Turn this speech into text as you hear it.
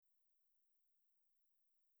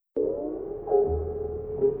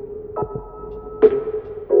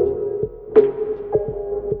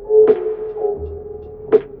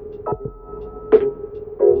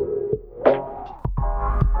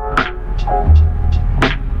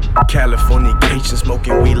Californication,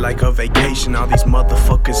 smoking weed like a vacation. All these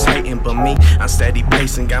motherfuckers hating, but me, I'm steady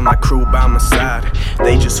pacing. Got my crew by my side,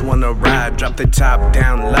 they just wanna ride. Drop the top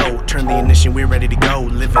down low, turn the ignition, we're ready to go.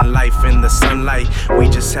 Living life in the sunlight, we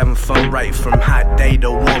just having fun right from hot day to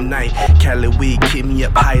warm night. Cali weed keep me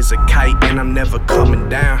up high as a kite, and I'm never coming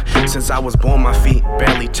down. Since I was born, my feet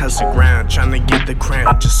barely touch the ground. Trying to get the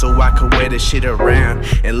crown just so I could wear this shit around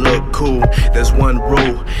and look cool. There's one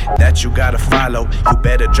rule that you gotta follow. You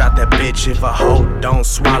better drop that bitch if a hoe don't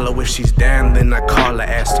swallow. If she's down, then I call her,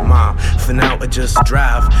 ask the mom. For now, I just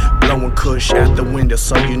drive, blowing kush out the window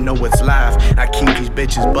so you know it's live. I keep these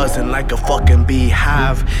bitches buzzing like a fucking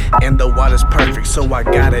beehive, and the water's perfect, so I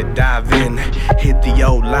gotta dive in. Hit the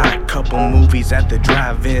old lot, couple movies at the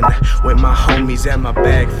drive-in, with my homies at my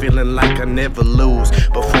back, feeling like I never lose.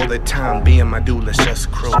 Before the time being, my dude, let's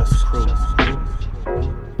just cruise.